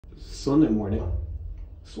Sunday morning,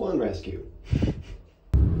 swan rescue.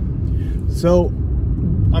 So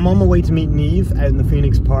I'm on my way to meet Niamh out in the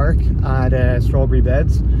Phoenix Park at Strawberry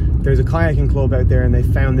Beds. There's a kayaking club out there and they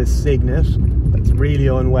found this cygnet that's really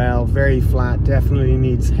unwell, very flat, definitely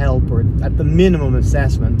needs help, or at the minimum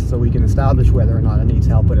assessment, so we can establish whether or not it needs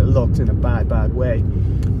help, but it looks in a bad way.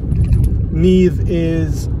 Niamh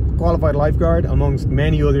is qualified lifeguard amongst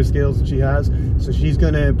many other skills that she has, so she's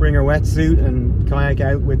going to bring her wetsuit and kayak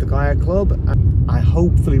out with the kayak club. I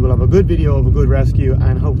hopefully will have a good video of a good rescue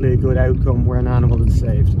and hopefully a good outcome where an animal is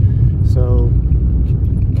saved. So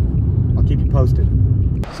I'll keep you posted.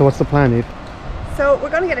 So what's the plan, Niamh? So we're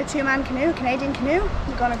going to get a two-man canoe, Canadian canoe.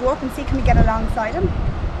 We're going to go up and see can we get alongside him.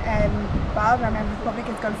 Bob, our member of the public,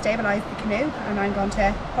 is going to stabilise the canoe, and I'm going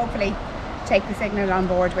to hopefully take the cygnet on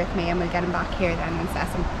board with me, and we'll get him back here then and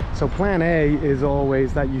assess him. So plan A is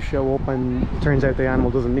always that you show up and it turns out the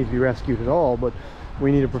animal doesn't need to be rescued at all, but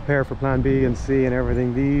we need to prepare for plan B and C and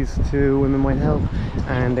everything. These two women might help,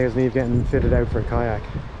 and there's Niamh getting fitted out for a kayak.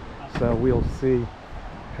 So we'll see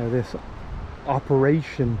how this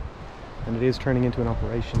operation, and it is turning into an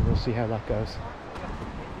operation, we'll see how that goes.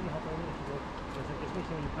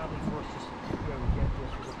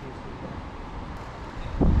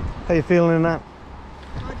 How you feeling in that?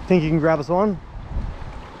 Think you can grab us one?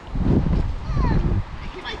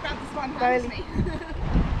 He might grab this one handily.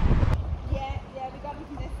 Yeah, we got him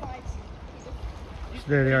from this side. So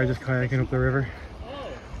there they are, just kayaking up the river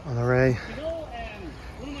on the way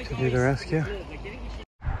to do the rescue.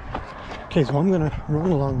 Okay, so I'm going to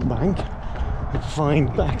run along the bank and find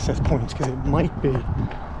access points, because it might be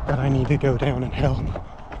that I need to go down and help.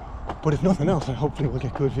 But if nothing else, I hopefully will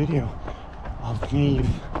get good video of Niamh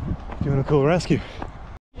doing a cool rescue.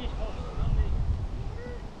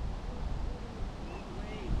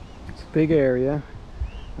 It's a big area,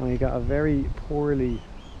 and we got a very poorly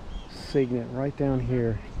cygnet right down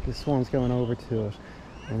here. This swan's going over to it,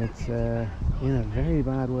 and it's in a very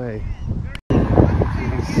bad way. You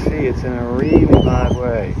can see it's in a really bad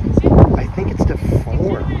way. I think it's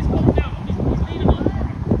deformed.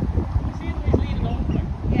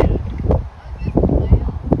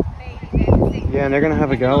 Yeah, and they're going to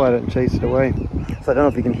have a go at it and chase it away. So I don't know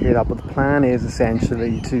if you can hear that, but the plan is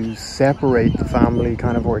essentially to separate the family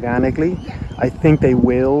kind of organically. I think they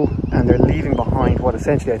will, and they're leaving behind what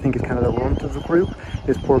essentially I think is kind of the runt of the group.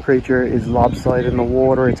 This poor creature is lopsided in the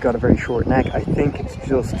water, it's got a very short neck. I think it's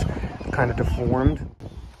just kind of deformed.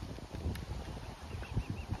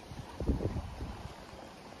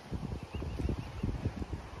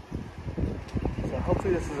 So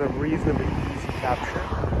hopefully this is a reasonably easy capture.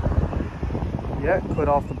 Yeah, cut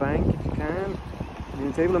off the bank if you can. I mean,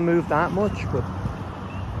 it's able to move that much, but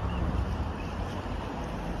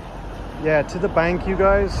yeah, to the bank, you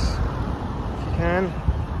guys, if you can.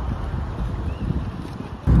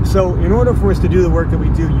 So in order for us to do the work that we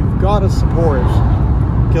do, you've got to support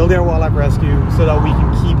Kildare Wildlife Rescue so that we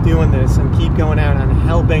can keep doing this and keep going out and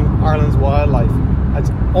helping Ireland's wildlife. That's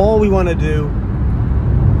all we want to do.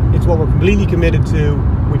 It's what we're completely committed to.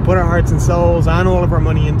 We put our hearts and souls and all of our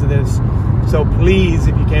money into this. So please,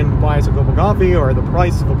 if you can, buy us a cup of coffee or the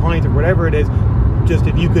price of a pint or whatever it is, just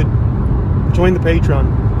if you could join the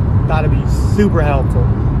Patreon, that'd be super helpful.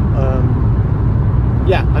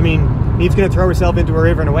 Yeah, I mean, Niamh's going to throw herself into a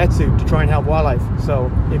river in a wetsuit to try and help wildlife.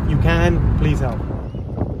 So if you can, please help.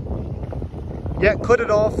 Yeah, cut it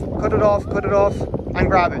off, and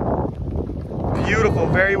grab it. Beautiful,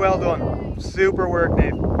 very well done. Super work,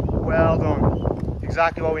 Niamh. Well done.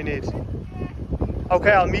 Exactly what we need.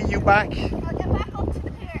 Okay, I'll meet you back. I'll get back up to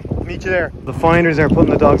the pier. Meet you there. The finders are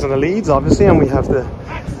putting the dogs on the leads, obviously, and we have the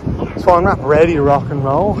swan wrap ready to rock and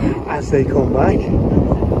roll as they come back.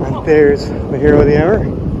 And there's the hero of the hour.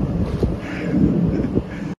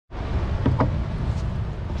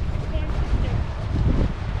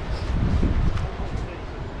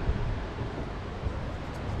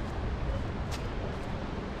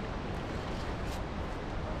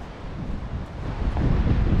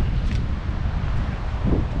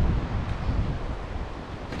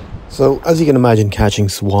 So as you can imagine, catching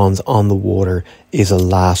swans on the water is a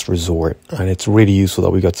last resort, and it's really useful that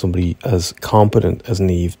we got somebody as competent as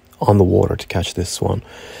Niamh on the water to catch this swan.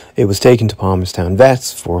 It was taken to Palmerstown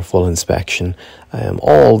Vets for a full inspection.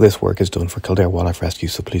 All this work is done for Kildare Wildlife Rescue,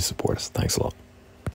 so please support us. Thanks a lot.